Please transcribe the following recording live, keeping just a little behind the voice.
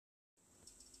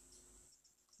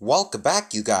Welcome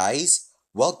back, you guys!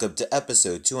 Welcome to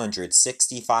episode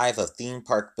 265 of Theme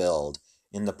Park Build.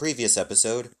 In the previous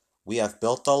episode, we have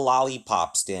built the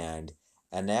lollipop stand,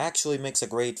 and it actually makes a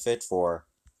great fit for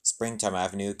Springtime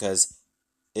Avenue because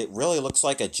it really looks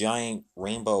like a giant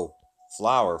rainbow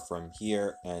flower from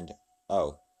here and...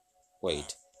 Oh,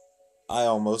 wait. I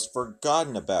almost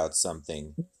forgotten about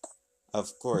something.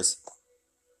 Of course,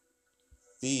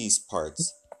 these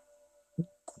parts.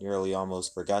 Nearly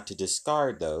almost forgot to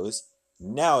discard those.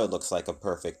 Now it looks like a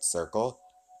perfect circle,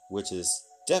 which is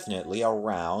definitely a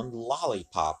round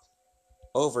lollipop.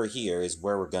 Over here is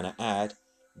where we're gonna add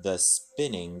the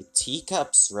spinning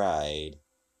teacups ride.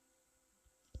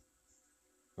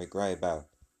 Like right about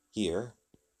here.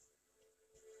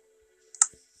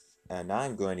 And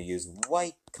I'm going to use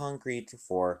white concrete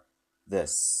for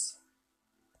this.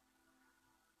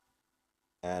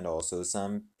 And also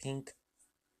some pink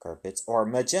carpets, or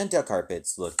magenta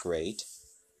carpets look great.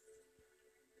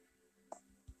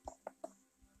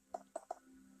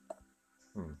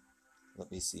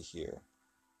 Let me see here.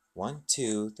 1,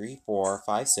 2, 3, 4,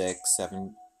 5, 6,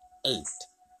 7, 8.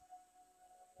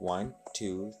 1,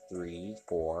 2, 3,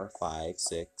 4, 5,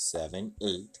 6, 7,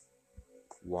 8.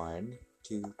 1,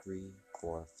 2, 3,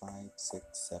 4, 5, 6,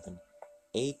 7,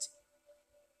 8.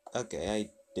 Okay, I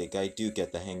think I do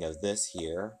get the hang of this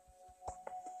here.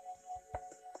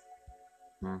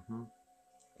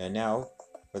 And now,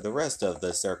 for the rest of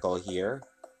the circle here.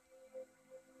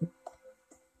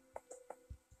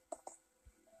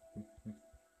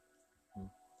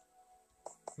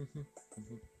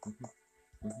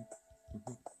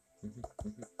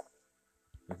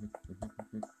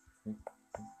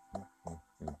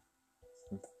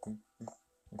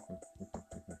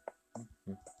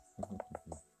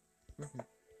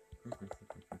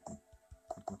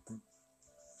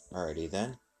 Alrighty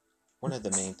then. One of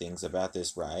the main things about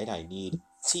this ride, I need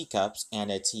teacups and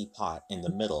a teapot in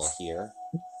the middle here.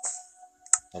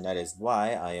 And that is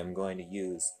why I am going to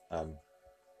use,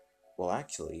 well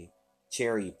actually,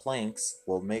 cherry planks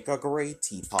will make a great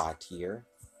teapot here.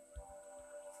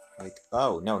 Like,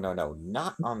 oh, no,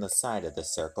 not on the side of the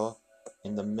circle,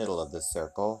 in the middle of the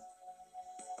circle.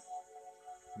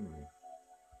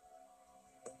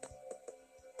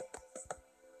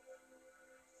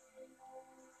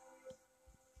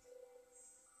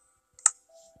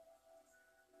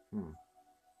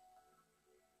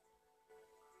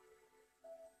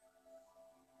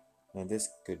 And this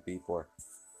could be for,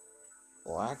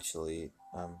 well actually,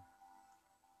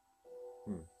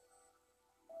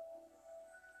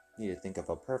 need to think of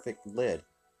a perfect lid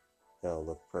that'll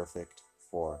look perfect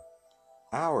for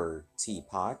our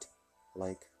teapot.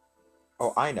 Like,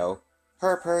 oh, I know,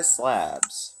 Purpur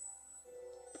slabs.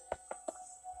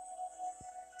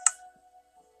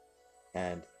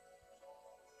 And,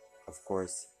 of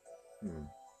course,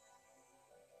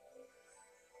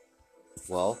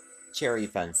 well, cherry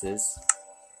fences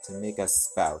to make a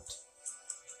spout.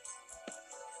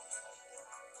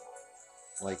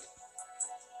 Like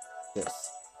this.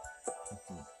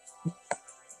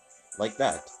 Like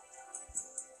that.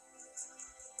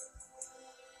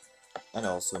 And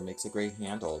also makes a great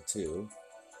handle, too.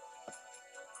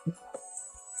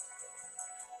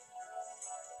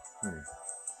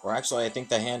 Or actually, I think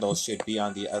the handle should be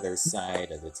on the other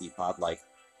side of the teapot, like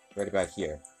right about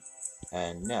here.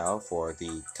 And now for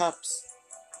the cups,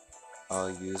 I'll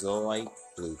use a light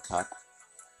blue cup.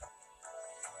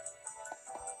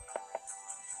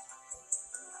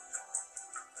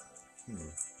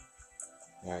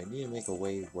 Now I need to make a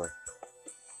way where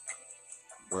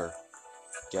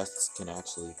guests can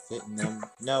actually fit in them.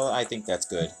 No, I think that's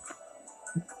good.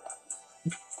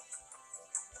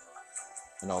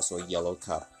 And also a yellow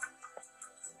cup.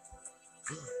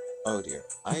 Oh dear.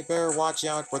 I better watch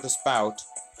out for the spout.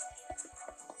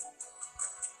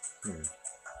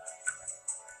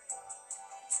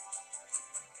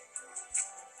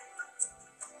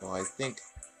 Well, I think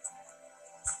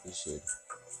we should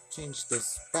change the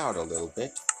spout a little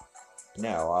bit.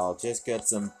 Now, I'll just get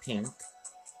some pink.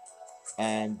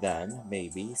 And then,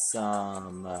 maybe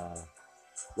some,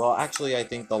 well, actually, I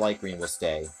think the light green will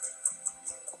stay.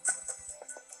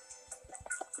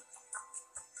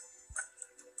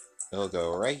 It'll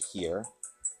go right here.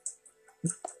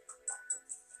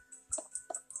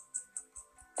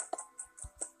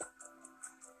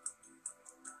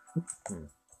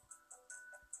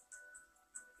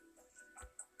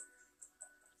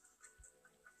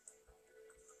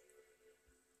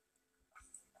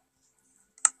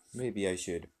 Maybe I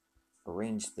should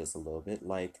arrange this a little bit,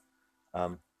 like,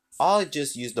 I'll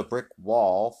just use the brick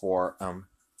wall for,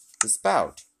 the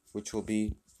spout, which will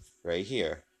be right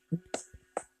here.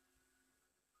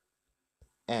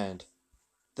 And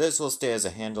this will stay as a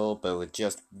handle, but with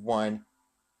just one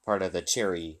part of the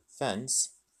cherry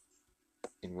fence,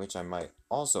 in which I might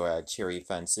also add cherry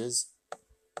fences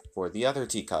for the other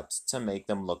teacups to make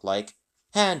them look like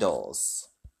handles.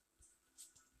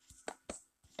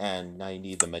 And I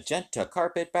need the magenta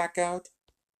carpet back out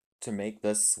to make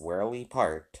the swirly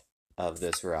part of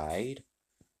this ride,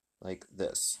 like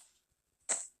this.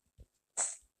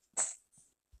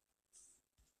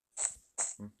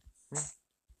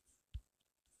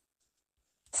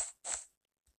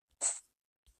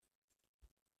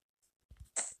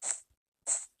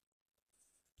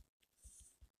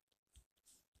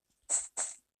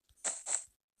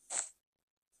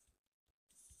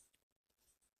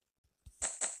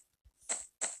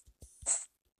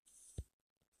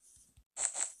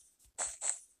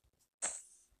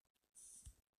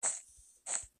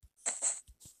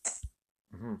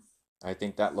 I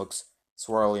think that looks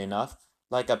swirly enough,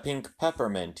 like a pink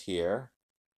peppermint here.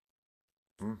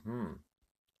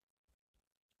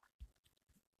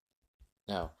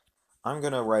 Now, I'm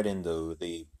gonna write in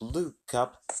the blue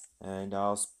cup, and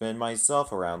I'll spin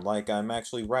myself around like I'm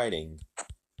actually writing.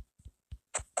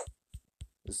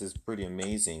 This is pretty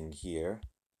amazing here.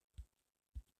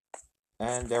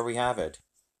 And there we have it.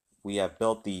 We have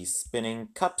built the spinning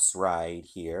cups ride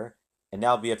here, and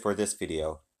that'll be it for this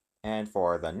video. And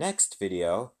for the next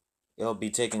video, it'll be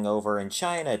taking over in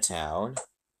Chinatown,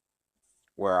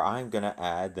 where I'm gonna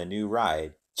add the new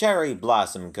ride, Cherry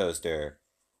Blossom Coaster.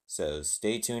 So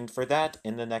stay tuned for that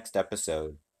in the next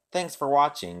episode. Thanks for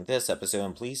watching this episode,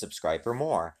 and please subscribe for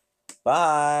more.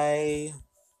 Bye!